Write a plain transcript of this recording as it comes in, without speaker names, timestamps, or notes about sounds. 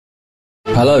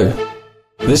Hello,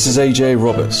 this is AJ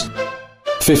Roberts,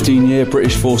 15-year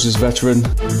British Forces veteran,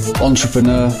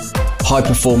 entrepreneur,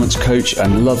 high-performance coach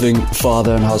and loving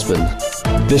father and husband.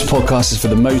 This podcast is for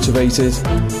the motivated,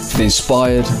 for the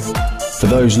inspired, for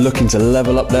those looking to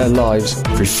level up their lives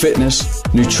through fitness,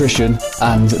 nutrition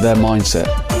and their mindset.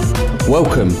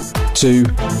 Welcome to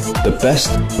the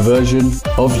best version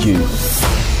of you.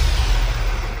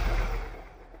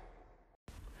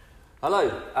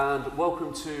 Hello and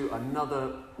welcome to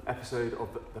another episode of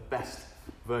the best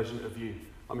version of you.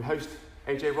 I'm your host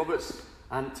AJ Roberts,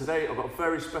 and today I've got a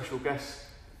very special guest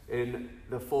in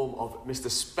the form of Mr.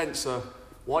 Spencer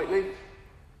Whiteley.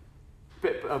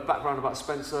 Bit of background about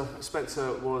Spencer.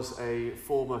 Spencer was a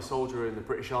former soldier in the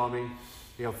British Army.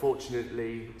 He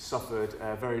unfortunately suffered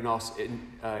a very nasty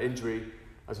injury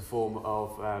as a form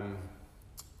of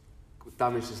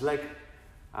damage to his leg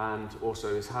and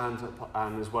also his hand,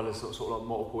 and as well as sort of like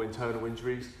multiple internal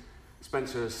injuries.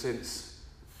 Spencer has since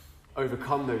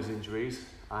overcome those injuries,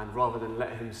 and rather than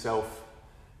let himself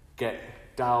get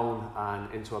down and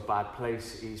into a bad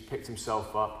place, he's picked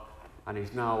himself up and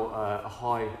he's now a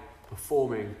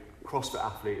high-performing CrossFit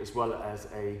athlete as well as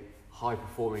a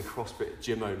high-performing CrossFit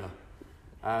gym owner.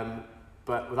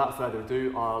 But without further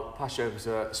ado, I'll pass you over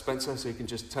to Spencer so he can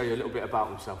just tell you a little bit about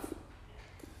himself.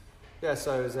 Yeah,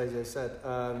 so as AJ said,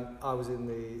 I was in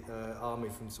the army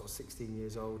from sort of 16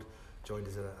 years old, joined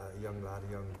as a young lad,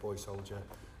 a young boy soldier.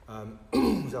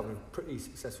 Was having a pretty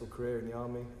successful career in the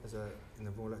army in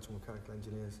the Royal Electromechanical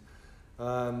Engineers.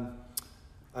 And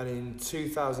in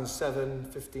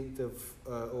 2007, 15th of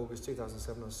August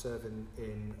 2007, I was serving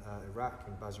in Iraq,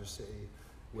 in Basra City,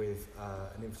 with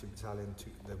an infantry battalion,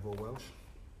 the Royal Welsh.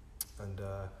 And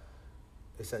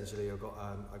essentially I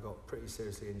got pretty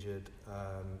seriously injured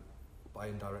by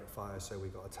indirect fire, so we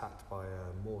got attacked by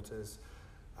mortars,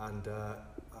 and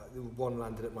one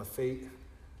landed at my feet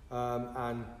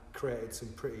and created some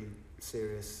pretty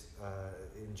serious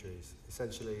injuries.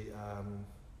 Essentially,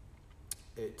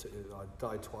 I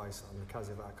died twice on the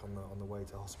Kazivac on the way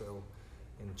to hospital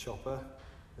in chopper,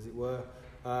 as it were.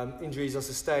 Injuries I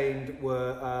sustained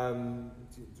were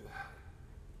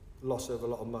loss of a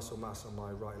lot of muscle mass on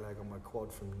my right leg, on my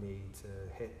quad from knee to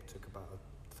hip, took about a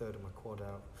third of my quad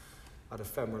out. I had a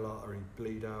femoral artery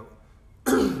bleed out.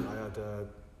 I had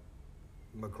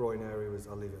my groin area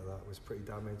I'll leave it at that, was pretty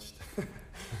damaged.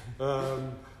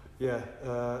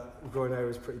 Groin area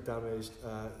was pretty damaged.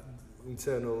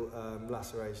 Internal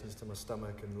lacerations to my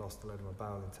stomach and lost a load of my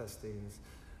bowel and intestines.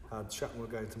 Had shrapnel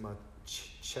going to my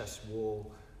chest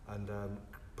wall and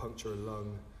puncture a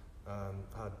lung.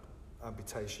 Had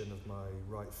amputation of my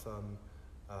right thumb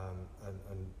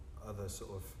and other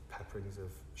sort of pepperings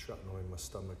of shrapnel in my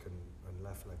stomach and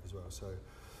left leg as well. So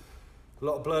a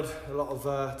lot of blood, a lot of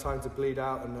time to bleed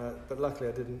out, but luckily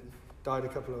I didn't. Died a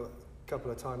couple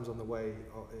of times on the way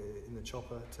in the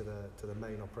chopper to the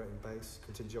main operating base,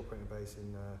 contingency operating base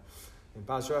in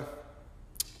Basra,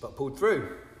 but pulled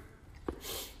through.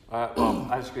 Well,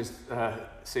 as you can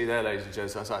see there, ladies and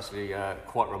gents, that's actually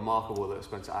quite remarkable that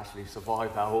Spencer actually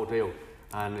survived that ordeal,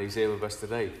 and he's here with us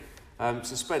today.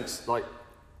 So Spence,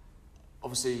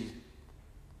 obviously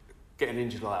getting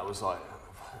injured like that was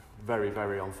very,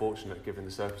 very unfortunate given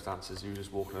the circumstances. You were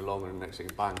just walking along and the next thing,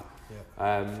 bang.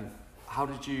 Yeah. How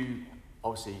did you,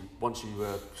 obviously, once you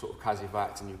were sort of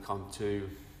Kazivac and you come to,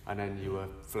 and then you were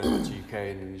flown back to UK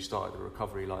and then you started the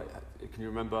recovery, can you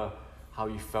remember how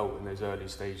you felt in those early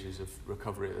stages of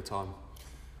recovery at the time?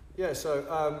 Yeah,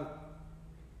 so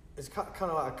it's kind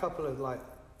of like a couple of like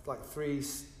three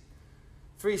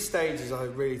stages I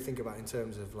really think about in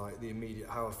terms of the immediate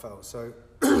how I felt. So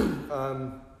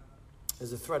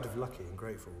there's a thread of lucky and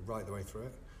grateful right the way through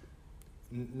it.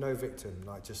 No victim,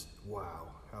 just wow,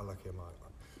 how lucky am I?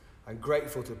 I'm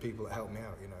grateful to the people that helped me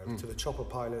out, to the chopper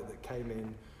pilot that came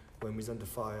in when we was under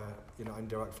fire,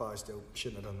 indirect fire still,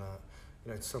 shouldn't have done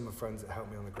that. To some of my friends that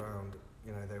helped me on the ground,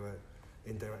 they were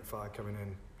indirect fire coming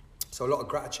in. So a lot of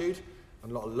gratitude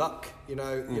and a lot of luck, I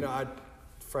had a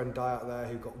friend die out there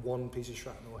who got one piece of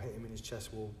shrapnel hit him in his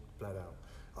chest wall, bled out.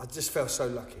 I just felt so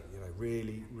lucky,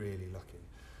 really, really lucky.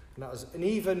 And that was, and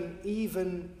even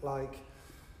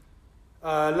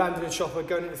landing a chopper,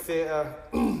 going into theatre,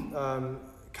 I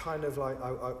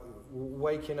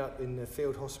waking up in the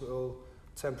field hospital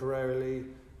temporarily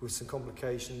with some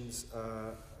complications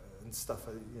and stuff,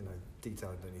 detail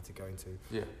I don't need to go into.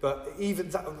 Yeah. But even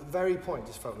that very point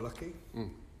just felt lucky.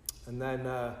 And then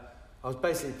I was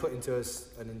basically put into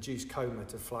an induced coma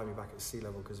to fly me back at sea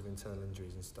level because of internal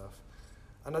injuries and stuff.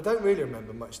 And I don't really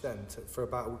remember much then,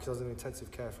 because I was in intensive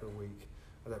care for a week.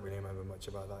 I don't really remember much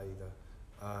about that either,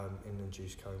 in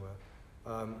induced coma.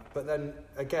 But then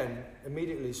again,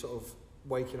 immediately sort of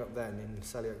waking up then in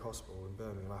Selly Hospital in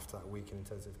Birmingham after that week in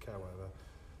intensive care, whatever,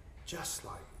 just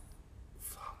like,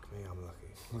 fuck me, I'm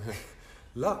lucky.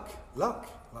 luck,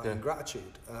 like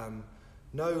gratitude.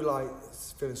 No, like,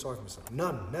 feeling sorry for myself.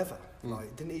 None, never. Like,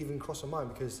 it didn't even cross my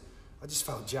mind because I just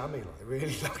felt jammy, like,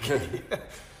 really lucky.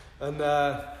 And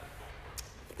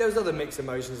there was other mixed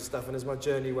emotions and stuff, and as my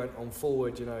journey went on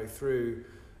forward, you know, through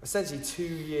essentially 2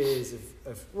 years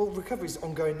of recovery's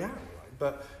ongoing now, right?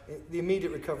 But the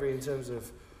immediate recovery in terms of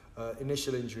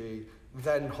initial injury,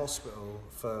 then hospital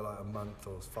for like a month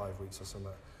or 5 weeks or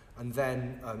something, and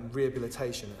then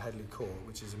rehabilitation at Headley Court,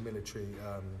 which is a military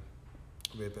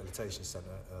rehabilitation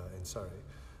centre in Surrey.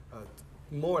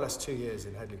 More or less 2 years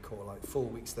in Headley Court, like 4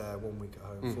 weeks there, 1 week at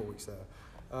home, 4 weeks there.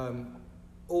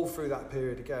 All through that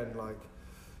period, again, like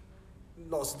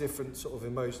lots of different sort of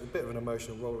emotion, a bit of an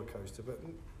emotional roller coaster, but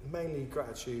mainly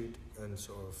gratitude and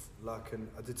sort of luck and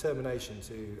a determination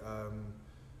to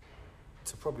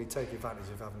probably take advantage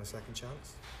of having a second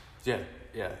chance.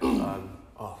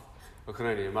 I can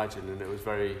only imagine, and it was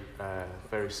very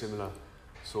similar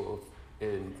sort of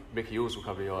in Mickey Yaw's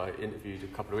recovery. I interviewed a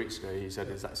couple of weeks ago. He said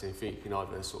the exact same thing. You can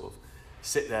either sort of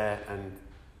sit there and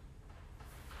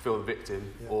feel the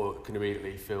victim, or can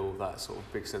immediately feel that sort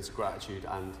of big sense of gratitude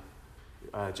and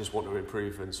just want to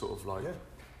improve and sort of like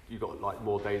you've got like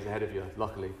more days ahead of you,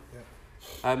 luckily.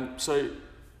 So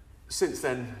since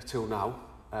then till now,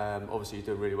 obviously you're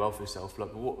doing really well for yourself.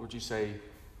 Like, what would you say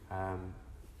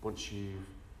once you've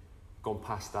gone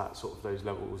past that sort of those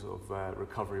levels of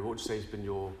recovery? What would you say has been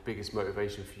your biggest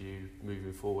motivation for you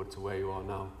moving forward to where you are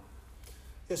now?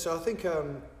 Yeah, so I think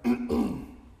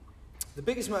the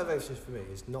biggest motivation for me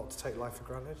is not to take life for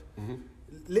granted.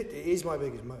 It is my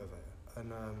biggest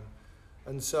motivator,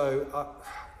 and so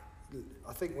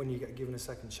I think when you get given a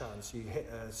second chance, you hit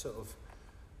a sort of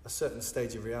a certain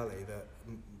stage of reality that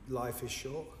life is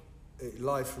short.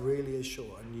 Life really is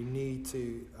short, and you need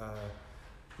to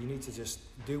just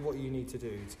do what you need to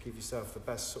do to give yourself the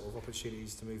best sort of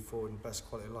opportunities to move forward and best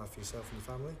quality of life for yourself and your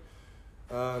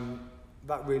family.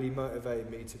 That really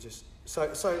motivated me to just... So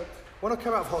when I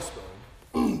came out of hospital,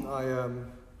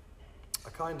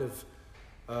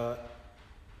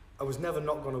 I was never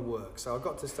not going to work. So I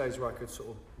got to the stage where I could sort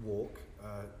of walk,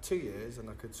 2 years, and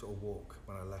I could sort of walk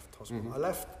when I left hospital. I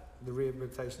left the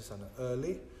rehabilitation centre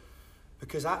early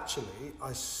because actually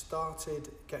I started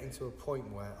getting to a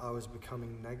point where I was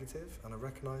becoming negative, and I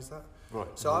recognised that. Right.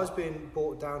 So I was being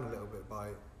brought down a little bit by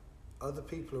other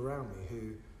people around me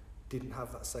who didn't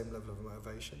have that same level of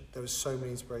motivation. There were so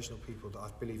many inspirational people that I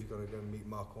believe you're going to go and meet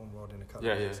Mark Ornrod in a couple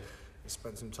of days. I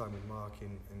spent some time with Mark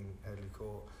in Headley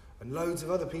Court, and loads of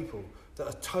other people that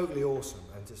are totally awesome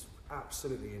and just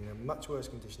absolutely in a much worse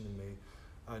condition than me,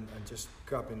 and just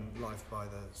grabbing life by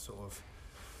the sort of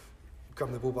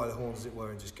grabbing the bull by the horns, as it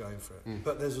were, and just going for it.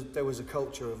 But there was a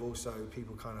culture of also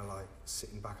people kind of like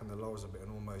sitting back on their laurels a bit and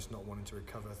almost not wanting to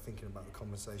recover, thinking about the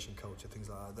compensation culture, things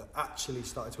like that actually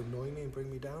started to annoy me and bring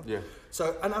me down.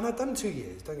 So, and I'd done 2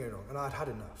 years, don't get me wrong, and I'd had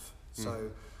enough.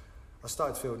 So I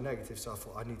started to feel negative, so I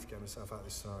thought I need to get myself out of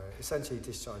this scenario. Essentially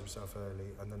discharged myself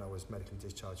early, and then I was medically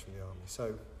discharged from the army.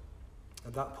 So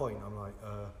at that point, I'm like,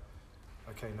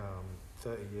 okay, now I'm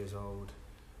 30 years old.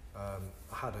 I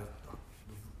had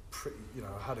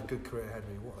I had a good career ahead of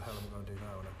me. What the hell am I going to do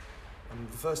now?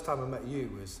 And the first time I met you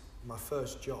was my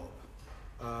first job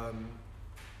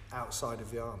outside of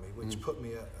the army, which put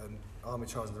me at an Army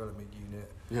Trials and Development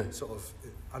Unit, sort of,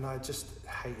 and I just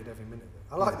hated every minute of it.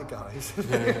 I like the guys,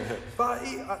 but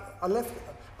I left.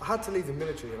 I had to leave the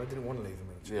military, and I didn't want to leave the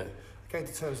military. I came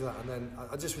to terms with that, and then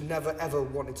I just never ever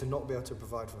wanted to not be able to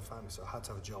provide for the family, so I had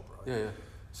to have a job, right?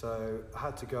 So I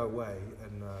had to go away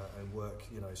and work,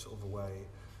 sort of away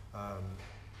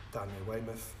down near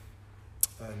Weymouth,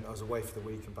 and I was away for the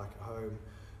week and back at home.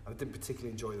 And I didn't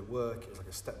particularly enjoy the work. It was like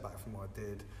a step back from what I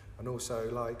did, and also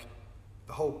like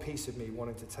the whole piece of me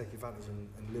wanting to take advantage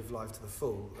and live life to the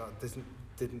full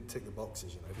didn't tick the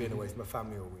boxes, being away from my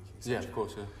family all week. Yeah, of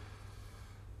course,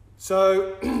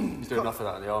 So you do enough of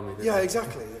that in the army, didn't you?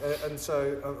 Exactly. And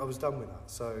so I was done with that.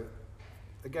 So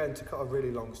again, to cut a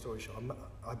really long story short,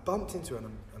 I bumped into an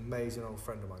amazing old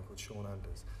friend of mine called Sean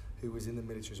Anders, who was in the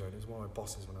military zone. He was one of my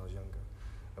bosses when I was younger,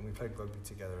 and we played rugby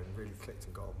together and really clicked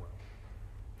and got on well.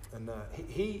 And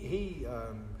he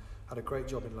had a great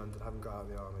job in London, having got out of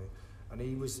the army, and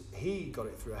he got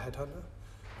it through a headhunter.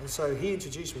 And so he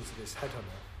introduced me to this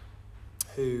headhunter,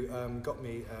 who got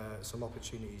me some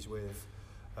opportunities with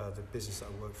the business that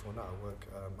I work for now.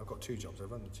 I've got 2 jobs. I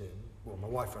run the gym. Well, my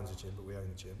wife runs a gym, but we own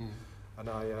the gym. And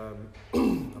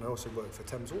I also work for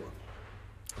Thames Water.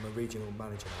 I'm a regional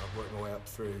manager now. I've worked my way up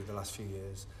through the last few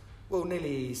years. Well,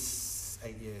 nearly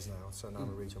 8 years now, so now I'm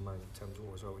a regional manager in Thames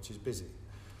Water as well, which is busy.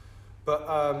 But,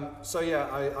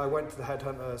 I went to the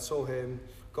headhunter, saw him,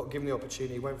 got given the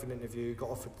opportunity, went for an interview, got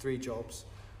offered 3 jobs,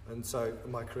 and so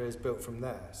my career's built from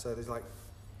there. So there's like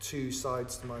 2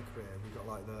 sides to my career. We've got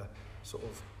like the sort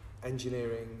of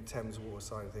engineering, Thames Water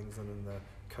side of things, and then the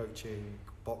coaching,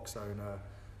 box owner,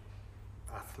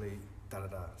 athlete,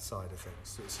 side of things.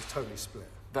 So it's just totally split.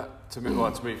 That to me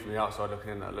from the outside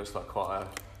looking in, that looks like quite a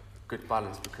good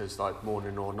balance, because like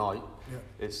morning or night,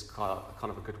 it's kind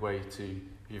of a good way to,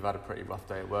 if you've had a pretty rough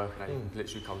day at work, and you can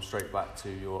literally come straight back to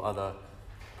your other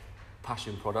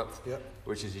passion product,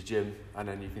 which is your gym, and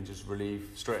then you can just release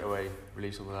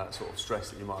some of that sort of stress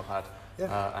that you might have had,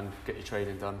 and get your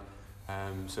training done.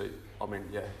 So I mean,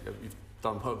 you've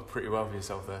done pretty well for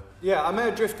yourself there. Yeah, I may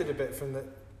have drifted a bit from the.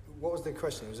 What was the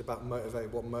question? It was about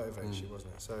what motivates you,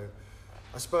 wasn't it? So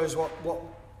I suppose what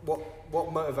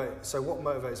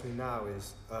motivates me now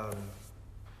is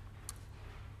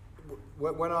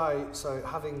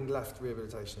having left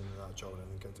rehabilitation and that job and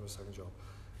then going to my second job.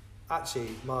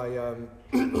 Actually, I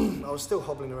was still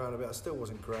hobbling around a bit. I still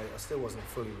wasn't great. I still wasn't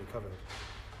fully recovered.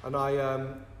 And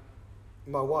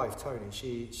my wife Tony,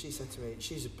 she said to me,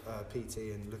 she's a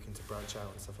PT and looking to branch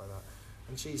out and stuff like that.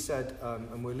 And she said,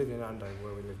 and we're living in Andover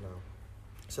where we live now.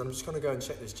 So I'm just going to go and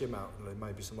check this gym out, and there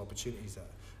may be some opportunities there.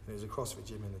 And it was a CrossFit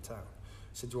gym in the town.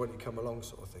 She said, do you want to come along,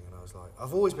 sort of thing? And I was like,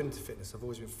 I've always been into fitness. I've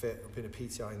always been fit. I've been a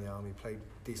PTI in the army, played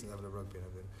decent level of rugby and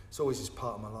everything. It's always just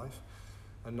part of my life.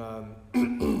 And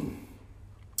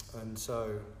and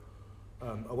so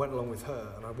I went along with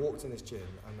her, and I walked in this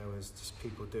gym, and there was just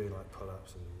people doing like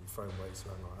pull-ups and throwing weights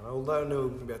around. And although I knew I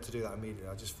wouldn't be able to do that immediately,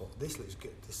 I just thought, this looks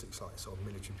good. This looks like sort of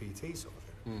military PT sort of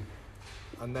thing.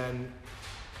 And then,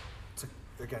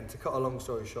 to cut a long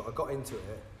story short, I got into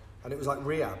it, and it was like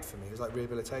rehab for me. It was like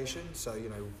rehabilitation. So,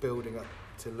 building up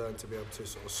to learn to be able to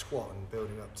sort of squat, and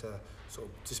building up to sort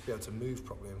of just be able to move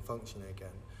properly and function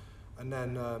again. And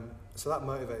then, so that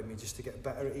motivated me just to get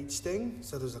better at each thing.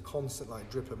 So there's a constant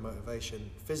like drip of motivation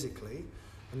physically.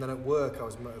 And then at work, I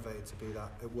was motivated to be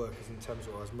that. At work, as in Thames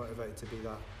Water, I was motivated to be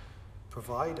that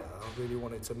provider. I really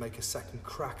wanted to make a second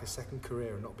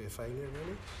career and not be a failure,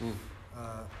 really.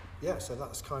 So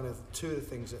that's kind of 2 of the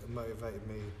things that motivated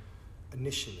me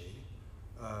initially,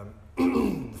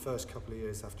 the first couple of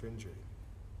years after injury.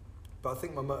 But I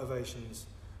think my motivations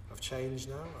have changed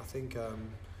now.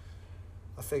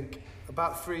 I think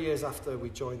about 3 years after we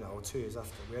joined that, or 2 years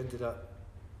after, we ended up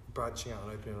branching out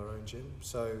and opening our own gym.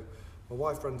 So my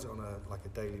wife runs it on a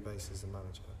daily basis as a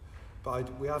manager. But I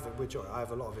have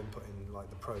a lot of input in like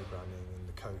the programming and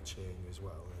the coaching as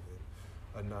well,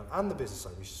 and the business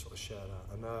side. We should sort of share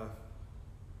that.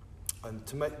 And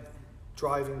to make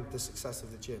driving the success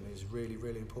of the gym is really,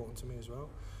 really important to me as well,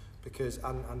 because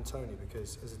and Tony,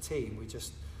 because as a team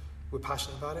we're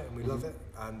passionate about it and we love it,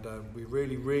 and we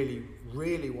really, really,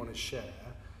 really want to share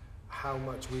how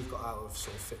much we've got out of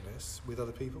sort of fitness with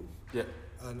other people. Yeah.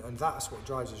 And that's what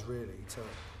drives us really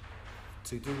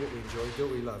to do what we enjoy, do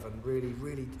what we love, and really,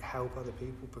 really help other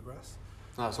people progress.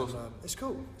 No, that's awesome. It's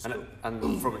cool.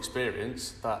 And from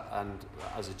experience, and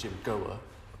as a gym goer,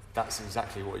 that's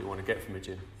exactly what you want to get from a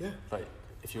gym. Yeah. Like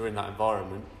if you're in that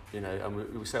environment, and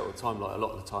we say it all the time, like a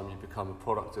lot of the time you become a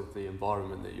product of the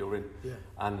environment that you're in. Yeah.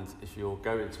 And if you're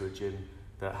going to a gym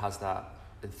that has that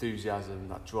enthusiasm,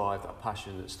 that drive, that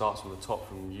passion that starts from the top,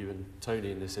 from you and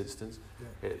Tony in this instance,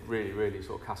 it really, really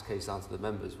sort of cascades down to the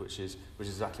members, which is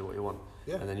exactly what you want.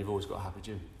 Yeah. And then you've always got a happy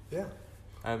gym. Yeah.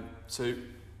 So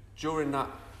during that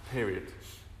period,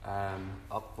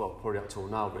 probably up till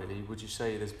now really, would you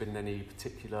say there's been any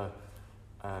particular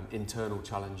internal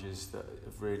challenges that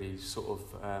have really sort of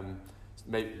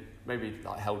maybe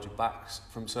like held you back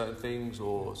from certain things,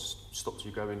 or stopped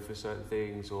you going for certain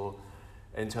things, or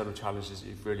internal challenges that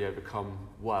you've really overcome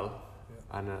well,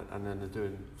 and then are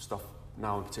doing stuff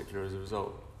now in particular as a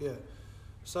result? Yeah.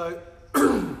 So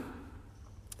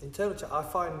internal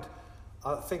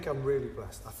I think I'm really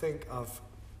blessed. I think I'm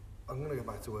going to go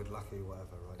back to the word lucky or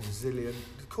whatever, right? Resilient,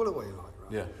 call it what you like,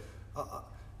 right? Yeah.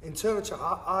 Internal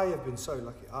I have been so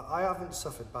lucky. I haven't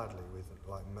suffered badly with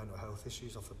like mental health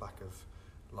issues off the back of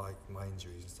like my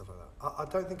injuries and stuff like that. I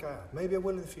don't think I have. Maybe I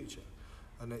will in the future.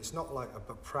 And it's not like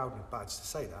a proud badge to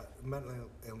say that. Mental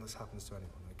illness happens to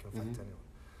anyone. It can affect anyone.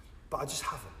 But I just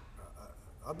haven't.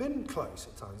 I've been close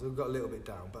at times. I've got a little bit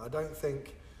down, but I don't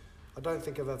think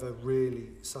I've ever really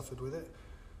suffered with it.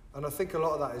 And I think a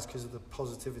lot of that is because of the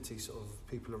positivity sort of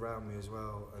people around me as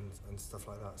well, and stuff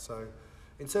like that. So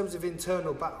in terms of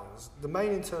internal battles, the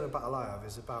main internal battle I have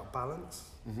is about balance.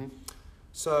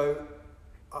 So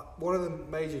one of the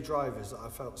major drivers that I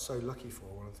felt so lucky for,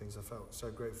 one of the things I felt so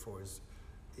grateful for is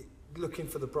looking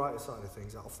for the brighter side of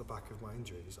things off the back of my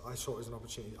injuries. I saw it as an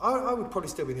opportunity. I would probably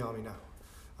still be in the army now,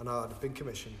 and I'd have been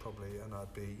commissioned probably, and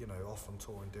I'd be, you know, off on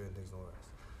tour and doing things and all the rest.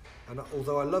 And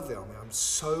although I love the army, I'm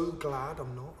so glad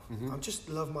I'm not. I just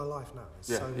love my life now. It's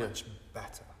so much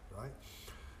better, right?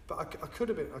 But I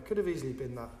could have easily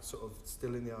been that sort of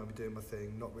still in the army doing my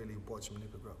thing, not really watching my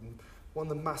grow up. And one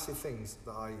of the massive things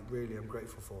that I really am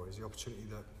grateful for is the opportunity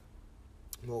that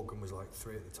Morgan was like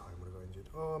 3 at the time when I got injured.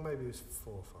 Oh, maybe he was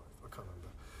 4 or 5. I can't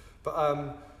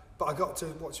remember. But I got to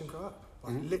watch him grow up,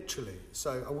 like literally.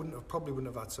 So I probably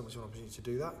wouldn't have had so much of an opportunity to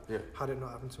do that had it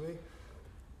not happened to me.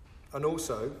 And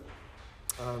also,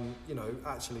 you know,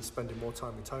 actually spending more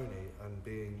time with Tony and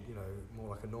being, you know, more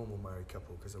like a normal married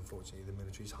couple, because unfortunately the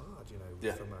military's hard, you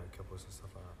know, for married couples and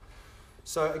stuff like that.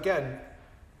 So again,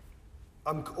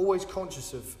 I'm always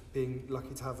conscious of being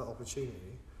lucky to have that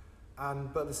opportunity,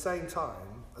 but at the same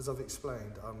time, as I've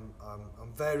explained,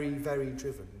 I'm very, very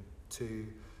driven to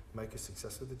make a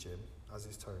success of the gym, as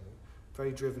is Tony.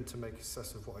 Very driven to make a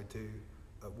success of what I do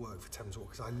at work for Thames Water,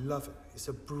 because I love it. It's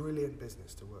a brilliant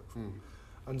business to work for.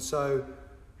 And so,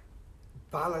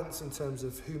 balance in terms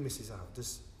of who misses out.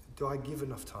 Do I give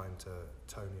enough time to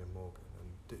Tony and Morgan?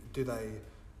 And do they,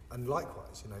 and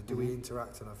likewise, you know, do we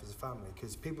interact enough as a family?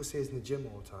 Because people see us in the gym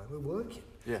all the time, we're working.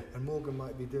 And Morgan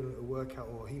might be doing a workout,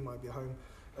 or he might be at home.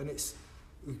 And it's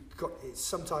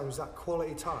sometimes that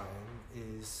quality time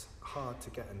is hard to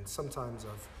get. And sometimes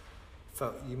I've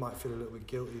felt, you might feel a little bit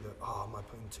guilty that, am I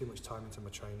putting too much time into my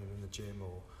training in the gym,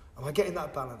 or am I getting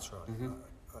that balance right?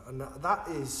 And that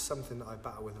is something that I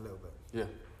battle with a little bit.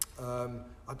 I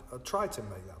try to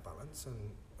make that balance, and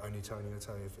only Tony will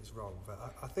tell you if it's wrong, but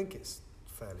I think it's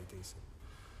fairly decent.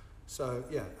 So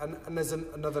yeah, and there's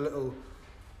another little.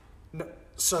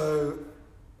 So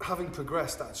having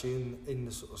progressed actually in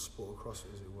the sort of sport of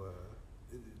CrossFit, as it were,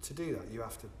 to do that you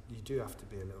do have to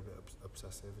be a little bit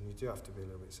obsessive, and you do have to be a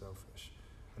little bit selfish,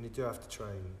 and you do have to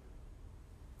train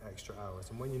extra hours.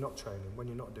 And when you're not training, when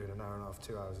you're not doing an hour and a half,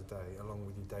 2 hours a day, along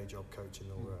with your day job coaching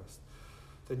and all the rest,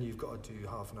 then you've got to do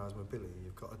half an hour's mobility.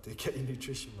 You've got to get your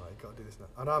nutrition right. You've got to do this and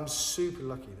that. And I'm super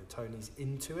lucky that Tony's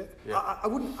into it. I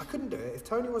couldn't do it if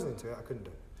Tony wasn't into it. I couldn't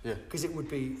do it. Because it would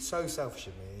be so selfish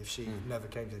of me if she never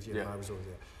came to the gym and I was always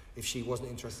there. If she wasn't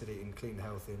interested in clean,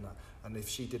 healthy, and that, and if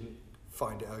she didn't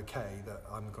find it okay that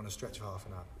I'm going to stretch for half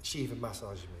an hour, she even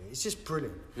massages me. It's just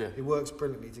brilliant. It works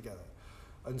brilliantly together.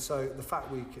 And so the fact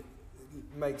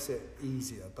makes it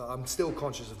easier, but I'm still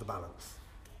conscious of the balance.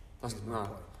 That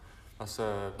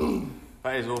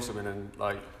is awesome. And then,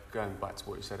 like, going back to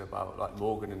what you said about like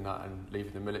Morgan and that, and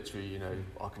leaving the military, you know,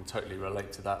 I can totally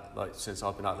relate to that. Like, since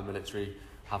I've been out of the military,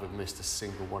 haven't missed a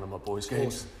single one of my boys'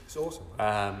 games. It's awesome.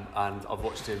 And I've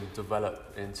watched him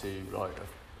develop into like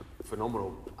a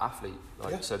phenomenal athlete,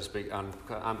 like so to speak, and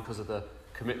because of the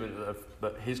commitment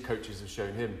that his coaches have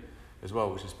shown him as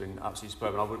well, which has been absolutely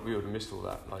superb. And we would have missed all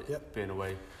that, like being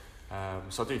away.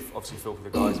 So I do obviously feel for the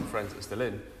guys and friends that are still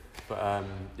in, but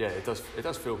it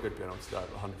does feel good being able to do that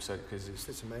 100%, because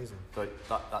it's amazing. Like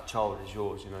that child is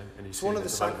yours, you know. And it's one of the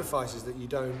sacrifices that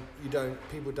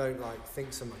people don't like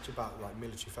think so much about, like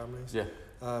military families.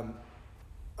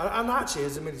 And actually,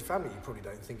 as a military family, you probably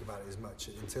don't think about it as much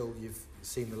until you've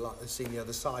seen the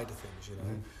other side of things, you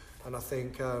know. And I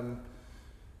think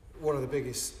one of the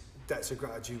biggest debts of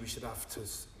gratitude we should have to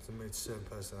certain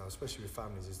personnel, especially with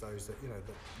families, is those that, you know,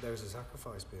 that there is a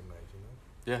sacrifice being made, you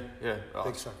know.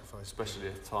 Big sacrifice, especially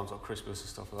at times like Christmas and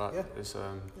stuff like that. It's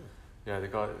the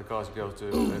guys and girls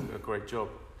do a great job.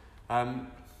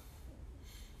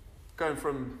 Going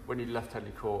from when you left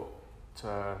Headley Court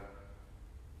to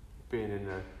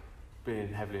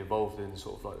being heavily involved in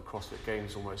sort of like the CrossFit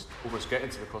Games, almost getting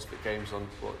to the CrossFit Games on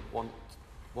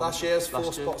last year's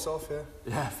 4 spots off,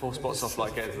 4 spots off,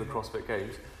 like getting to the CrossFit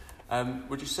Games.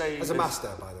 Would you say... As a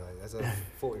master, by the way, as a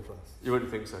 40 plus. You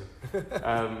wouldn't think so.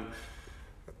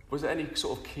 Was there any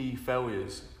sort of key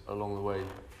failures along the way?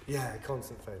 Yeah,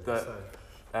 constant failures.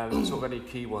 Sort of any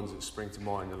key ones that spring to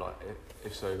mind, and like,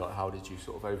 if so, like how did you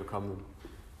sort of overcome them?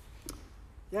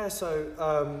 Yeah, so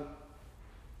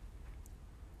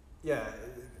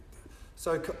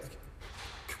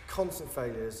constant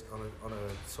failures on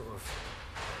a sort of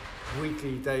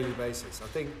weekly, daily basis. I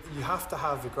think you have to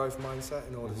have a growth mindset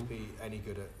in order to be any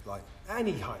good at like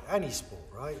any sport,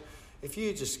 right? If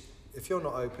you're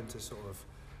not open to sort of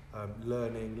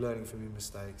learning from your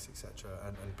mistakes, etc.,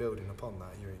 and building upon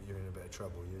that, you're in a bit of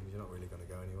trouble. You're not really going to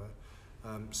go anywhere.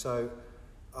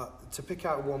 To pick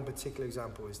out one particular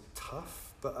example is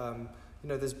tough, but you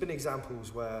know, there's been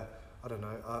examples where I don't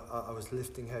know, I was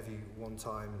lifting heavy one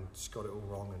time and just got it all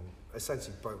wrong and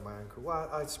essentially broke my ankle. Well,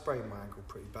 I sprained my ankle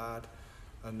pretty bad,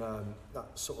 and that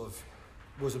sort of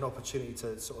was an opportunity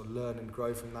to sort of learn and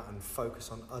grow from that and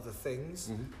focus on other things.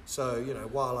 Mm-hmm. So, you know,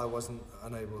 while I wasn't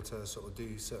unable to sort of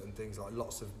do certain things, like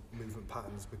lots of movement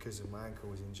patterns because of my ankle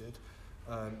was injured,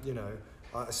 you know,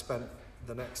 I spent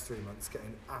the next 3 months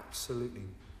getting absolutely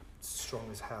strong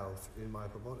as hell in my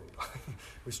upper body,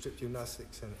 with strict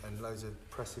gymnastics and loads of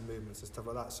pressing movements and stuff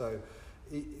like that. So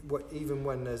even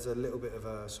when there's a little bit of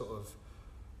a sort of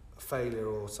failure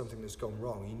or something that's gone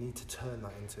wrong, you need to turn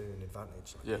that into an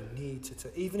advantage. Like, you need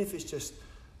to even if it's just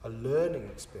a learning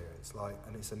experience, like,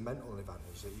 and it's a mental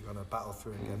advantage that you're going to battle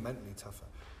through and get mentally tougher.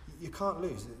 You can't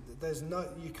lose.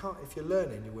 You can't, if you're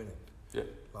learning, you're winning. Yeah.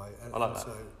 Like, I like that.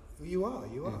 So you are.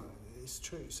 It's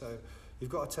true. So you've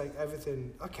got to take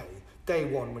everything. Okay, day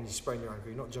one when you sprain your ankle,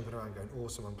 you're not jumping around going,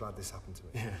 "Awesome, I'm glad this happened to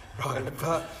me." Yeah. Right,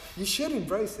 but you should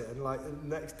embrace it. And like the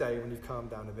next day when you've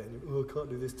calmed down a bit, and I can't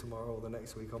do this tomorrow or the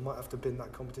next week, I might have to bin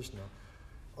that competition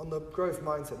now. On the growth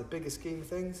mindset, the bigger scheme of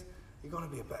things, you're going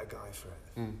to be a better guy for it.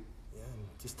 Yeah, and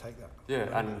just take that.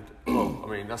 Yeah, and well, I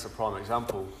mean that's a prime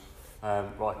example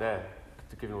right there.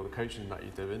 Given all the coaching that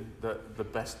you're doing, that the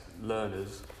best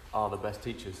learners are the best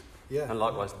teachers. Yeah. And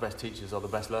likewise, the best teachers are the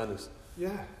best learners.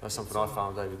 Yeah. That's something I've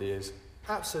found over the years.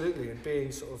 Absolutely, and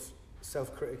being sort of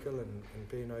self-critical and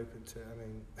being open to it. I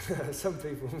mean, some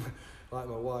people, like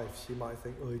my wife, she might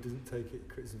think, he doesn't take it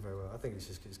criticism very well. I think it's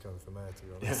just 'cause it's coming from her, to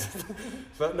be honest. Yeah.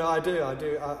 But no, I do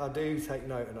take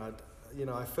note, and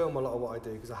I film a lot of what I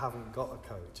do because I haven't got a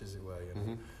coach, as it were, you know.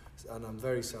 Mm-hmm. And I'm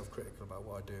very self-critical about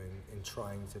what I do in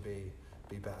trying to be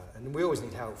better. And we always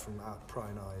need help from our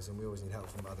prying eyes, and we always need help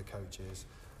from other coaches.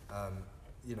 And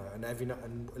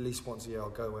at least once a year I'll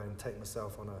go away and take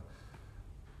myself on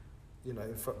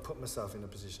put myself in a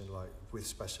position like with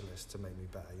specialists to make me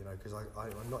better, because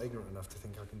I'm not ignorant enough to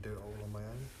think I can do it all on my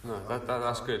own. No,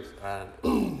 that's good.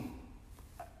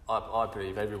 I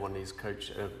believe everyone needs a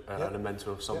coach and a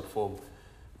mentor of some form.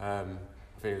 I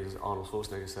think it was Arnold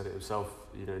Schwarzenegger said it himself,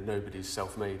 nobody's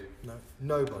self-made. No,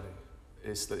 nobody.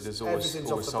 There's always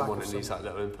someone that needs that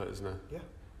little input, isn't there? Yeah.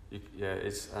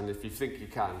 And if you think you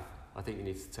can, I think you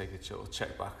need to take a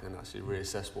check back and actually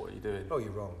reassess what you're doing. Oh,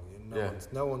 you're wrong.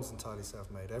 No one's entirely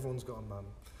self-made. Everyone's got a mum.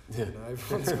 Yeah.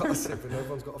 Everyone's got a sibling.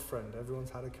 Everyone's got a friend.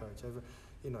 Everyone's had a coach.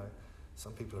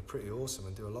 Some people are pretty awesome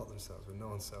and do a lot themselves, but no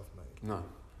one's self-made. No.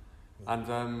 Yeah.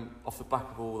 And off the back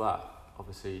of all that,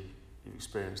 obviously you've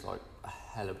experienced like a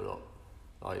hell of a lot,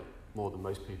 like more than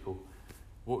most people.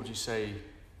 What would you say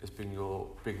has been your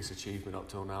biggest achievement up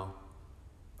till now?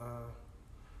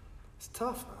 It's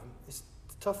tough, man. It's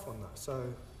a tough one, that.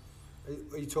 So,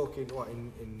 are you talking what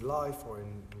in life or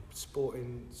in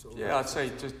sporting sort of? Yeah, I'd say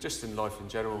just in life in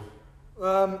general.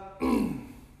 I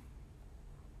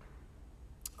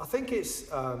think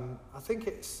it's like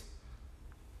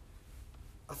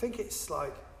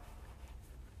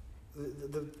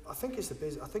I think it's the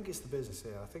business. I think it's the business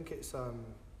here. I think it's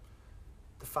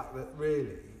the fact that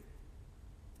really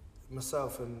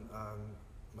myself and my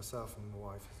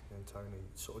wife and Tony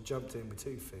sort of jumped in with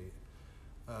 2 feet,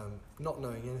 not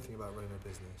knowing anything about running a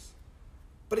business.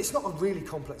 But it's not a really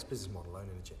complex business model,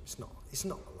 owning a gym. It's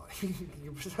not like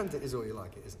you pretend it is or you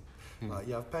like it isn't. Like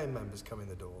you have paying members come in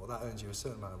the door, that earns you a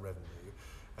certain amount of revenue,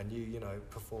 and you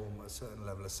perform a certain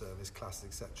level of service, classes,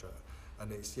 etc.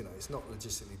 And it's it's not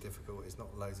logistically difficult. It's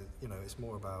not loads of it's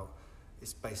more about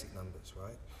it's basic numbers,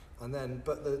 right? And then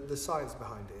but the science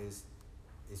behind it is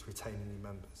retaining your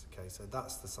members. Okay, so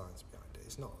that's the science behind it.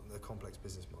 It's not the complex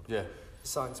business model. Yeah. The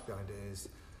science behind it is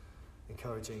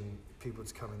encouraging people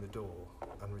to come in the door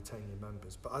and retain your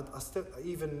members. But I still,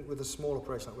 even with a small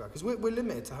operation like we are, because we're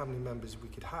limited to how many members we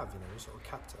could have. We're sort of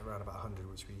capped at around about 100,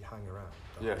 which we hang around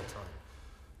the whole time.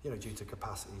 Due to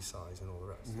capacity, size, and all the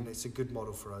rest. Mm-hmm. And it's a good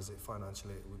model for us.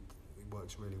 Financially, it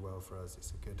works really well for us.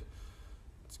 It's good.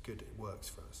 It works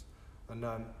for us. And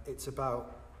it's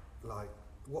about like.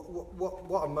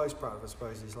 What I'm most proud of, I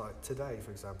suppose, is like today, for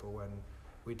example, when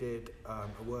we did a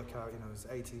workout. There's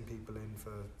 18 people in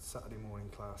for Saturday morning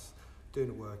class, doing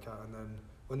a workout, and then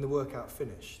when the workout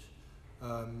finished,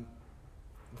 the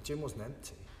gym wasn't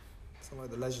empty. It's not like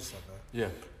the leisure centre.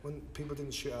 Yeah. When people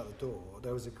didn't shoot out the door,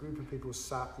 there was a group of people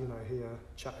sat, here,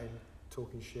 chatting,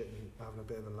 talking shit, and having a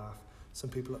bit of a laugh. Some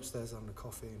people upstairs having a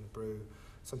coffee and a brew.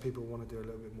 Some people want to do a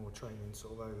little bit more training,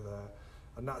 sort of over there,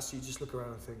 and that's you just look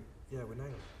around and think. Yeah, we're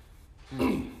nailed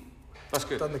it. That's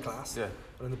good. Done the class. Yeah. And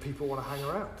then the people want to hang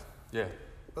around. Yeah.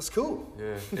 That's cool.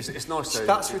 Yeah. It's nice though.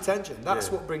 That's retention.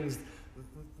 That's what brings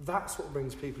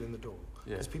people in the door.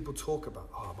 Yeah. Because people talk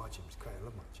about, my gym's great, I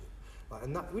love my gym. Like,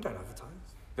 and that we don't advertise.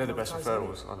 They're the best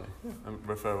referrals, aren't they? Yeah. And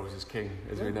referrals is king,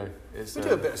 as we know. We do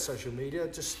a bit of social media,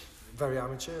 just very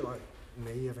amateur, like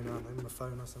me every now and then, my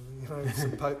phone or something, you know,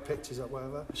 some pictures up,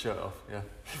 whatever. Shirt off, yeah.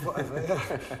 Whatever,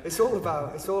 yeah. It's all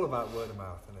about word of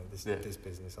mouth, isn't it? This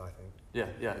business, I think.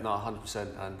 Yeah, no,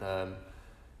 100%, and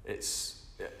it's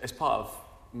part of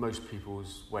most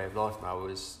people's way of life now.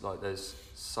 Is like there's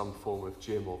some form of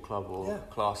gym or club or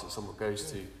class that someone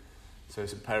goes to. So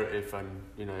it's imperative, and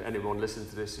you know, anyone listening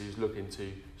to this who's looking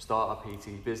to start a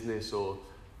PT business or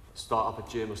start up a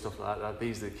gym or stuff like that,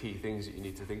 these are the key things that you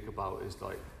need to think about. Is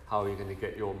like, how are you going to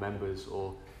get your members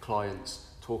or clients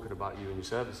talking about you and your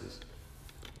services?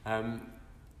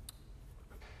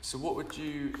 So what would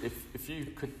you, if you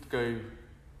could go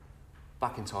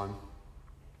back in time,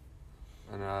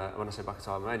 and when I say back in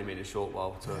time, I only mean a short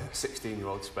while, to a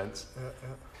 16-year-old Spence.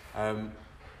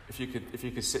 If you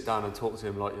could sit down and talk to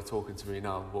him like you're talking to me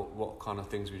now, what kind of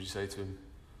things would you say to him?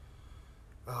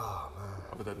 Oh man!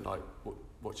 Other than like,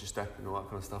 watch your step and all that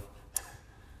kind of stuff.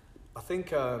 I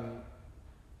think, I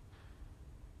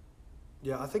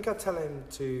think I'd tell him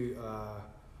to.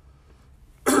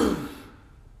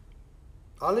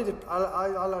 I led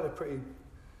a pretty.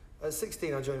 At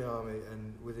 16, I joined the army,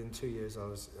 and within 2 years, I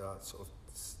was sort of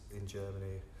in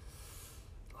Germany,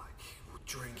 like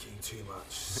drinking too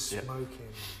much,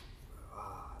 smoking.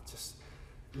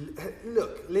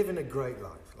 Living a great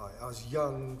life. Like, I was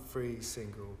young, free,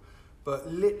 single, but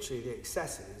literally the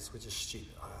excesses were just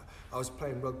stupid. I was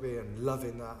playing rugby and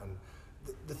loving that, and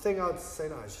the thing I'd say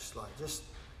now is just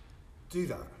do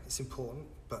that. It's important,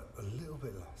 but a little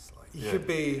bit less. Like, you could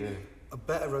be a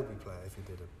better rugby player if you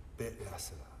did a bit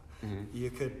less of that. Mm-hmm. You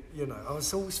could, I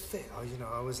was always fit.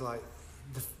 I was like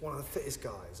one of the fittest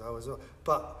guys.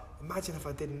 But imagine if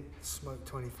I didn't smoke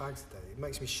 20 fags a day. It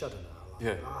makes me shudder now.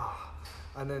 Like,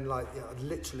 And then, I'd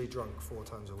literally drunk 4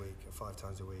 times a week or 5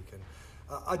 times a week. And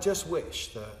I just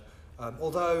wish that,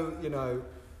 although,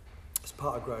 it's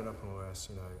part of growing up and all the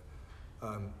rest,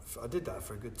 I did that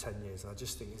for a good 10 years, and I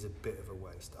just think it's a bit of a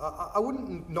waste. I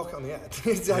wouldn't knock it on the head.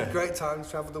 Had great times,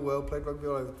 travelled the world, played rugby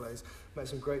all over the place, met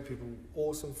some great people,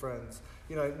 awesome friends.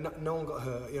 No one got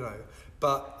hurt,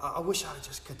 But I wish I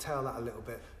just could tell that a little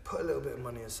bit, put a little bit of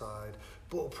money aside,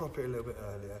 bought a property a little bit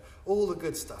earlier, all the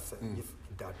good stuff that your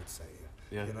dad would say.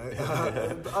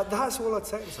 That's all I'd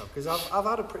say to myself, because I've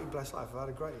had a pretty blessed life. I've had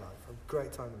a great life, a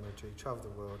great time in the military, travelled the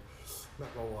world,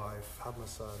 met my wife, had my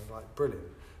son, brilliant.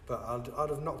 But I'd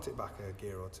have knocked it back a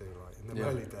gear or two, in the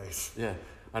early days. Yeah,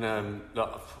 and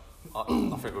I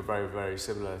think we're very, very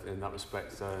similar in that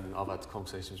respect. And I've had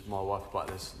conversations with my wife about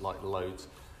this, loads.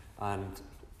 And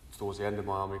towards the end of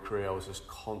my army career, I was just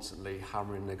constantly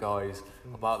hammering the guys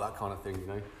about that kind of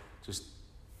thing, just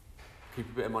keep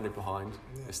a bit of money behind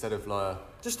instead of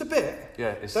just a bit.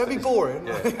 Yeah, don't be boring.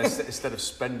 Yeah, instead of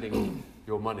spending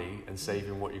your money and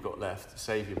saving what you got left,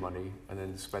 save your money and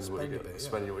then spend what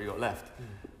you got left.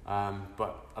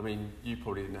 But I mean, you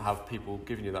probably didn't have people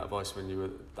giving you that advice when you were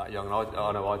that young.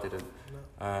 I know I didn't.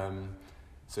 No.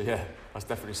 So yeah, that's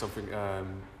definitely something I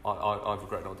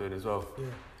regret not doing as well.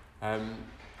 Yeah.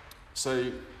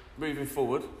 So moving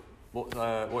forward, what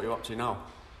are you up to now?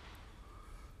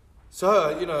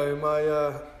 So, my,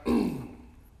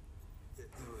 it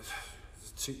was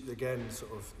again,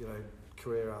 sort of,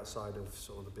 career outside of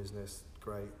sort of the business,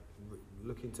 great,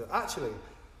 looking to, actually,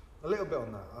 a little bit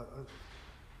on that,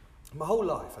 my whole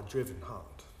life I'd driven hard,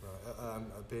 right,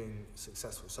 at being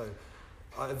successful, so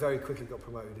I very quickly got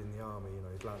promoted in the army,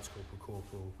 Lance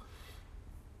Corporal,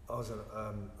 I was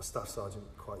a staff sergeant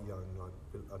quite young,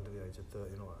 under the age of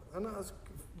 30 and all that, and that was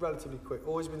relatively quick,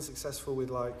 always been successful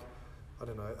with I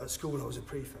don't know, at school I was a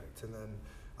prefect, and then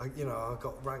I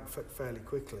got ranked fairly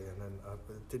quickly, and then I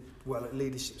did well at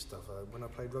leadership stuff. When I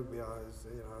played rugby,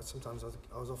 sometimes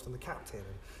I was often the captain,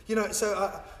 and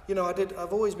so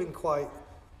I've always been quite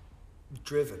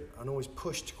driven and always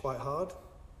pushed quite hard,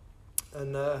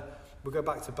 and we'll go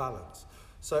back to balance.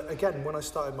 So again, when I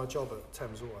started my job at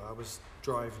Thames Water, I was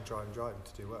driving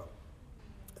to do well,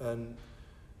 and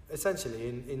essentially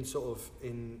in a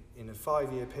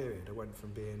 5-year period, I went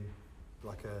from being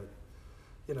like a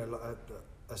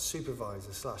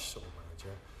supervisor / sort of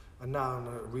manager, and now I'm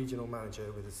a regional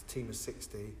manager with a team of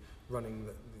 60 running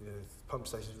the pump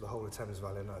stations for the whole of Thames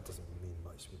Valley. And that doesn't mean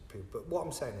much to people, but what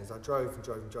I'm saying is I drove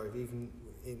even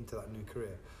into that new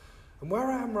career, and where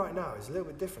I am right now is a little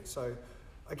bit different. So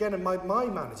again, and my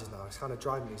managers now is kind of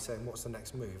driving me, saying what's the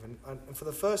next move, and for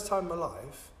the first time in my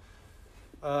life,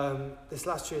 this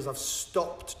last 2 years I've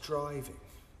stopped driving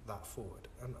that forward,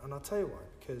 and I'll tell you why,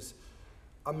 because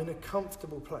I'm in a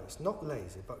comfortable place, not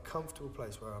lazy, but comfortable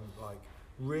place where I'm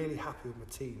really happy with my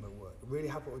team at work, really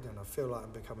happy with what we're doing. I feel like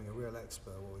I'm becoming a real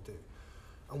expert at what we do.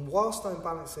 And whilst I'm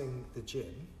balancing the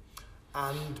gym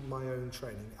and my own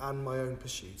training and my own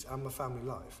pursuits and my family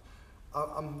life,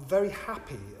 I'm very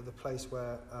happy at the place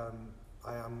where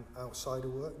I am outside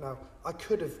of work. Now, I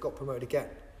could have got promoted again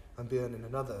and be earning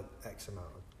another X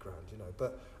amount of grand,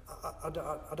 but I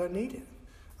don't need it.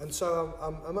 And so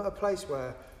I'm at a place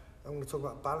where I'm going to talk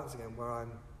about balance again, where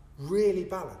I'm really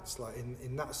balanced, like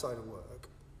in that side of work,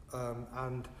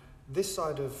 and this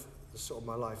side of sort of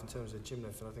my life in terms of gym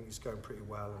lifting, I think it's going pretty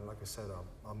well. And like I said,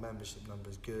 our membership number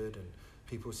is good, and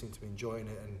people seem to be enjoying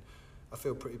it, and I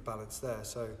feel pretty balanced there.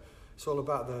 So it's all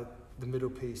about the middle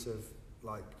piece of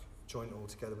like join it all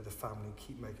together with the family,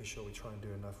 keep making sure we try and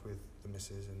do enough with the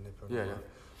missus and Nipper and all that.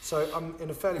 So I'm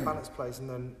in a fairly balanced place, and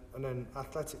then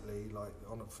athletically, like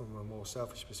from a more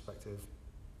selfish perspective,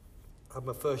 I had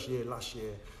my first year last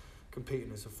year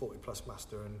competing as a 40 plus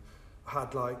master, and I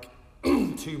had like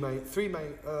I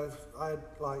had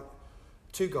like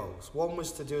 2 goals. One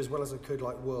was to do as well as I could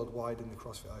like worldwide in the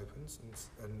CrossFit Opens,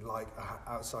 and like an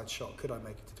outside shot, could I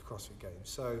make it to the CrossFit Games?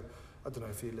 So I don't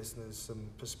know, for you listeners, some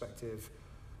perspective.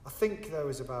 I think there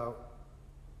was about,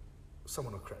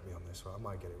 someone will correct me on this, right? I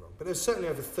might get it wrong, but there's certainly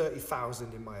over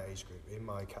 30,000 in my age group, in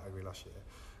my category last year,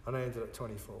 and I ended up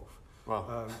 24th.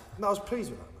 Wow. And I was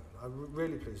pleased with that, man. I'm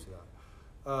really pleased with that.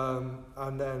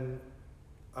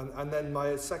 And then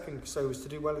my second, so was to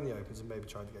do well in the Opens and maybe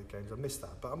trying to get games. I missed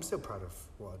that, but I'm still proud of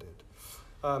what I did.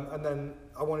 And then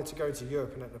I wanted to go into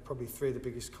Europe and enter probably 3 of the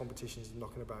biggest competitions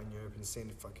knocking about in Europe and seeing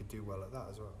if I could do well at that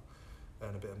as well.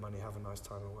 Earn a bit of money, have a nice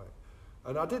time away.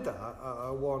 And I did that.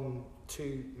 I won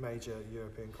 2 major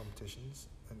European competitions,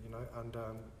 and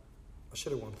I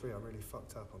should have won 3. I really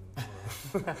fucked up on one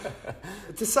of them.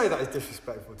 To say that is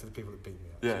disrespectful to the people that beat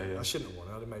me. Actually. Yeah. I shouldn't have won.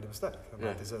 I'd have made a mistake.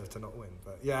 I deserved to not win.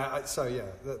 But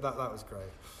that was great.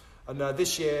 And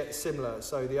this year, similar.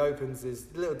 So the Opens is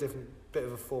a little different, bit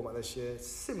of a format this year.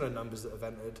 Similar numbers that have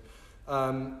entered,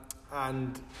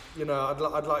 and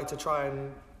I'd like to try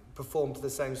and perform to the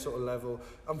same sort of level.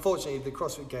 Unfortunately, the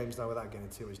CrossFit Games now, without getting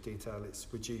into too much detail, it's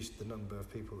reduced the number of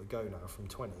people that go now from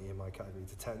 20 in my category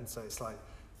to 10. So it's like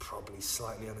probably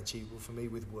slightly unachievable for me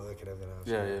with work and everything else.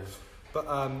 Yeah.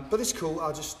 But it's cool.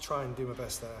 I'll just try and do my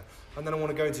best there. And then I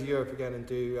want to go into Europe again and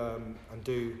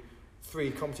do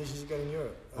 3 competitions again in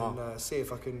Europe and see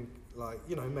if I can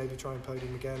maybe try and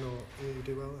podium again or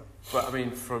do well there. But I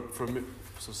mean, from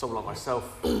someone like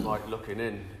myself, like looking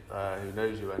in, who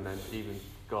knows you, and then even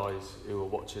guys who are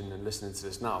watching and listening to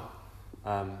this now,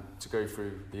 to go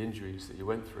through the injuries that you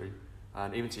went through,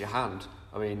 and even to your hand.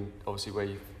 I mean, obviously where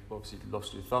you've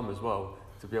lost your thumb as well,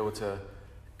 to be able to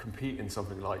compete in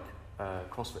something like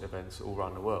CrossFit events all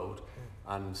around the world,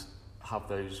 and have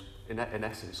those in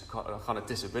essence kind of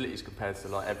disabilities compared to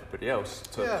like everybody else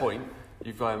to a point.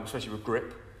 You've especially with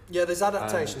grip. Yeah, there's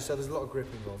adaptation, so there's a lot of grip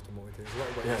involved in what we do. There's a lot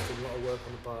of weightlifting, a lot of work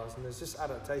on the bars, and there's just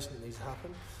adaptation that needs to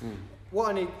happen. What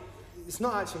I need, it's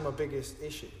not actually my biggest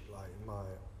issue, like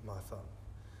my thumb.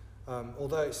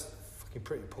 Although it's fucking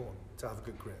pretty important to have a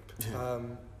good grip.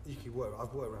 You can work.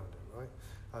 I've worked around it, right?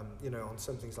 On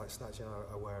some things like snatching,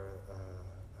 I wear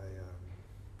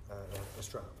a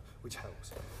strap, which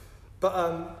helps. But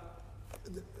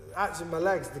actually, my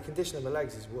legs, the condition of my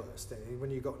legs is worse.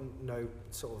 When you've got no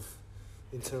sort of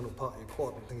internal part of your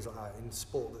quad and things like that, in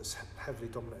sport that's heavily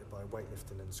dominated by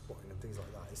weightlifting and squatting and things like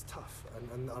that, it's tough.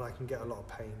 And I can get a lot of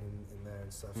pain in there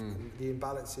and stuff. And the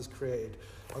imbalance is created.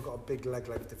 I've got a big leg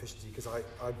deficiency because I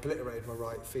obliterated my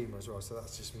right femur as well, so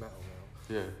that's just metal now.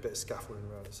 Yeah. Bit of scaffolding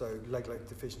around it. So leg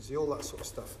deficiency, all that sort of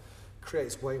stuff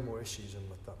creates way more issues in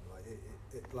my thumb.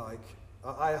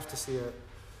 I have to see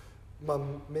my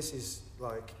missus,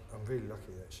 I'm really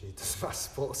lucky that she does my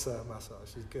sports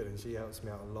massage. She's good and she helps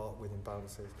me out a lot with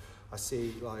imbalances. I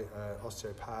see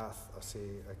osteopath, I used to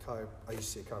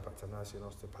see a chiropractor, now I see an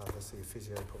osteopath, I see a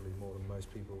physio probably more than most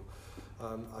people.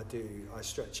 I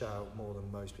stretch out more than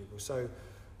most people. So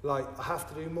I have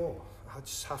to do more. I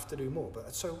just have to do more.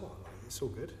 But so what? It's all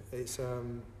good. It's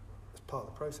part of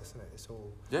the process, isn't it? It's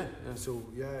all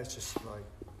it's just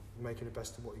making the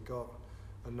best of what you got.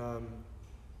 And and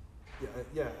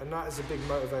that is a big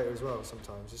motivator as well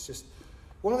sometimes. It's just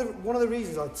one of the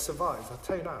reasons I survived. I'll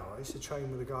tell you now, I used to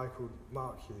train with a guy called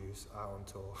Mark Hughes out on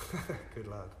tour, good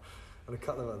lad, and a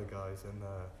couple of other guys, and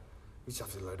we used to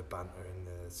have a load of banter in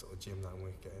the sort of gym that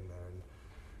week, get in there, and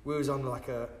we was on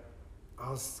I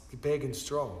was big and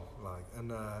strong,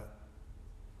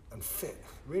 and fit,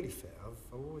 really fit. I've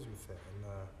always been fit, and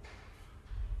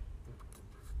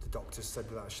the doctors said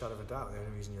without a shadow of a doubt the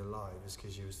only reason you're alive is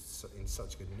because you was in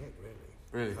such good nick,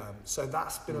 really. So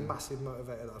that's been a massive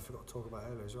motivator that I forgot to talk about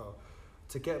earlier as well.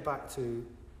 to get back to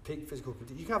peak physical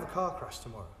condition. You can have a car crash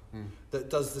tomorrow that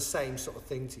does the same sort of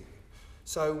thing to you.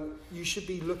 So you should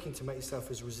be looking to make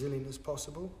yourself as resilient as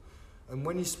possible. And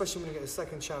especially when you get a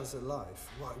second chance at life,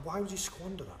 why would you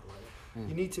squander that? Like,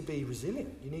 you need to be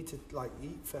resilient. You need to like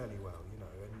eat fairly well, and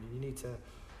you need to,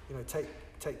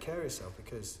 take care of yourself,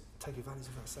 because take advantage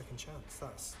of that second chance.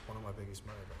 That's one of my biggest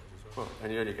motivators as well.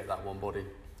 And you only get that one body.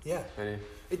 Yeah.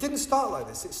 It didn't start like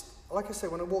this. It's like I say,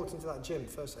 when I walked into that gym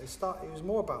first, it was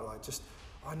more about like just,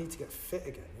 I need to get fit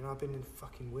again. I've been in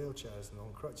fucking wheelchairs and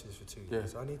on crutches for 2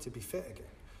 years. I need to be fit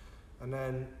again. And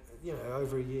then,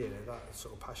 over a year, that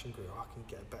sort of passion grew. I can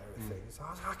get better at things.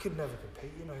 I could never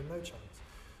compete, no chance.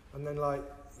 And then like,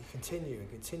 you continue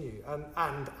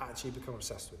and actually become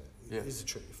obsessed with it. Yeah. Is the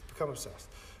truth. Become obsessed.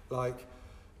 Like,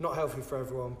 not healthy for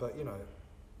everyone, but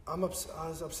I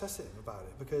was obsessive about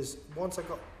it, because once and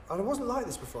I wasn't like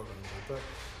this before I got injured, but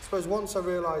I suppose once I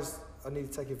realised I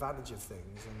need to take advantage of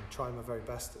things and try my very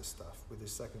best at stuff with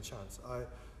this second chance, I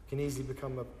can easily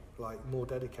become more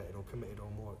dedicated or committed or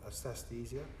more obsessed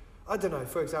easier. I don't know,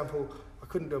 for example, I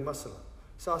couldn't do a muscle up.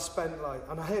 So I spent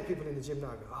and I hear people in the gym now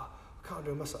go, I can't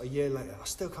do a muscle up. A year later, I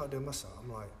still can't do a muscle up.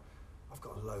 I'm like, I've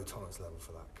got a low tolerance level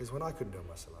for that. Because when I couldn't do a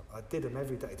muscle up, I did them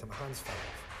every day till my hands fell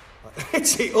off. Like,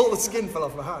 all the skin fell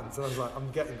off my hands, and I was like, I'm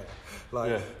getting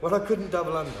there. When I couldn't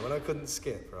double under, when I couldn't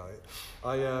skip, right,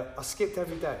 I skipped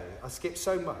every day. I skipped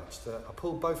so much that I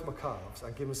pulled both my calves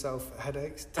and give myself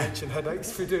tension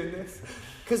headaches through doing this.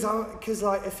 Because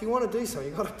if you want to do something,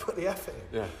 you've got to put the effort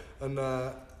in. Yeah.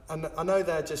 And I know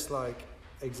they're just like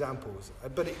examples,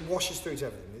 but it washes through to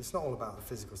everything. It's not all about the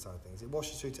physical side of things. It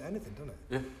washes through to anything, doesn't it?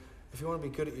 Yeah. If you want to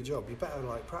be good at your job, you better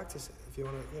practice it. If you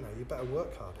want to, you better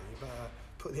work harder. You better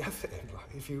put the effort in.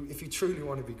 If you truly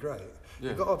want to be great,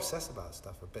 you've got to obsess about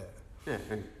stuff a bit. Yeah,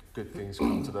 and good things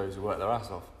come to those who work their ass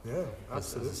off. Yeah,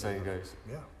 absolutely. As the saying goes.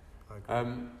 Yeah, I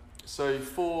agree. So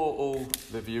for all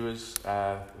the viewers,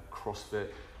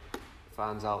 CrossFit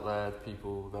fans out there,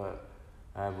 people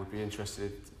that would be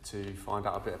interested to find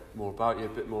out a bit more about you, a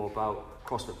bit more about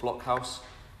CrossFit Blockhouse,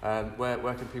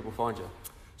 where can people find you?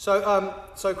 So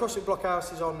CrossFit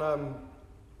Blockhouse is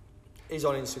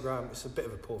on Instagram. It's a bit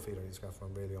of a poor feed on Instagram, if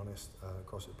I'm really honest.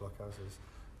 CrossFit Blockhouse is,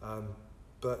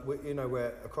 but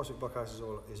where CrossFit Blockhouse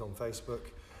is on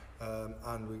Facebook,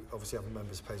 and we obviously have a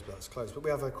members page, but that's closed. But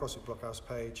we have a CrossFit Blockhouse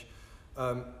page.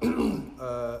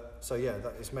 So yeah,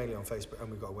 that is mainly on Facebook, and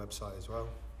we've got a website as well.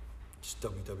 Just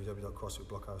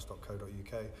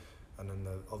www.crossfitblockhouse.co.uk, and then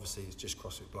obviously it's just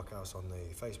CrossFit Blockhouse on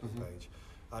the Facebook page,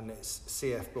 and it's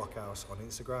CF Blockhouse on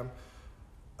Instagram,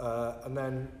 and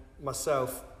then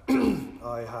myself.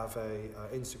 I have a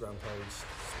Instagram page,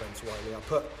 Spencer Whiteley.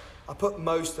 I put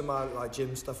most of my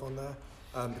gym stuff on there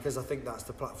because I think that's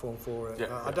the platform for it.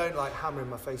 I don't like hammering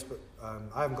my Facebook.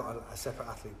 I haven't got a separate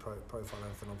athlete profile or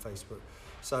anything on Facebook,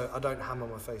 so I don't hammer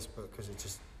my Facebook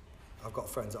because I've got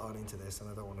friends that aren't into this, and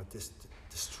I don't want to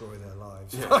destroy their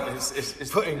lives. Yeah,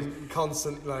 it's putting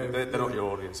constant. They're not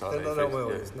your audience, are they? They're not my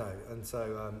audience, no. And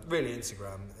so really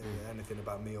Instagram, anything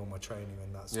about me or my training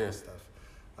and that sort of stuff.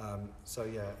 So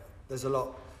yeah, there's a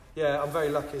lot. Yeah, I'm very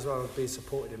lucky as well to be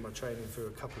supported in my training through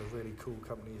a couple of really cool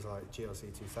companies like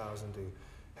GLC 2000 who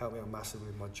helped me out massively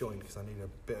with my joint because I need a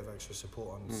bit of extra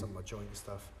support on some of my joint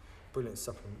stuff. Brilliant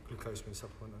supplement, glucosamine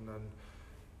supplement, and then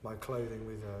my clothing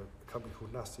with a company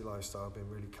called Nasty Lifestyle have been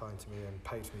really kind to me and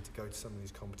paid for me to go to some of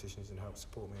these competitions and help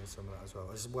support me in some of that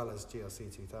as well as GLC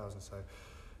 2000. So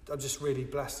I'm just really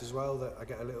blessed as well that I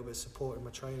get a little bit of support in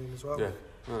my training as well. Yeah,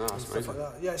 that's stuff like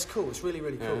that. Yeah, it's cool. It's really,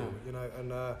 really cool.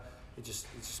 And it just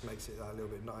makes it a little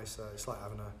bit nicer. It's like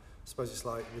having I suppose it's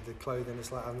like with the clothing,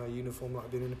 it's like having a uniform, like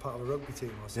being in a part of a rugby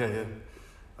team or something. Yeah.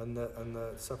 And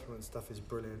the supplement stuff is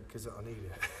brilliant because I need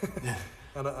it.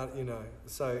 And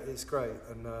so it's great.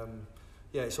 And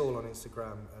it's all on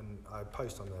Instagram, and I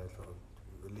post on there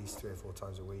at least 3 or 4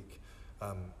 times a week.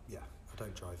 I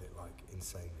don't drive it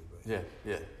insanely, but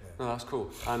yeah. No, that's cool.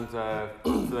 And for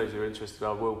those who are interested,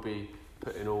 I will be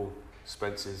putting all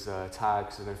Spencer's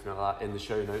tags and everything like that in the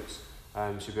show notes,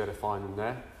 so you'll be able to find them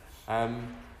there.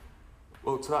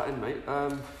 Well, to that end, mate,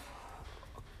 I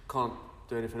can't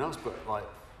do anything else but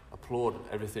applaud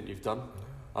everything you've done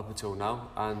up until now,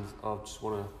 and I just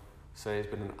want to say it's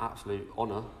been an absolute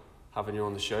honour having you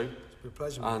on the show. It's been a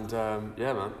pleasure. And man,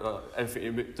 everything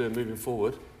you're doing moving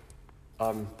forward,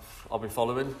 I'll be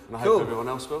following, and I hope everyone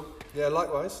else will. Yeah,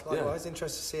 likewise.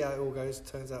 Interested to see how it all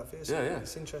turns out for you.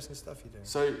 It's interesting stuff you're doing.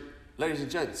 So, ladies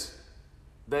and gents,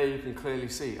 there you can clearly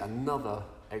see another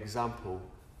example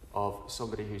of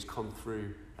somebody who's come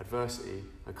through adversity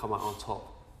and come out on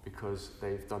top because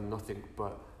they've done nothing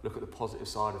but look at the positive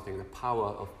side of things, the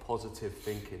power of positive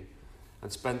thinking.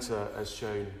 And Spencer has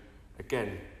shown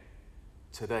again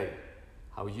today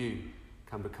how you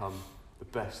can become the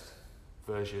best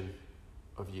version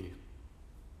of you.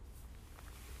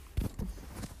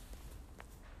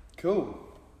 Cool.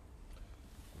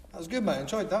 That was good, mate.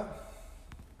 Enjoyed that.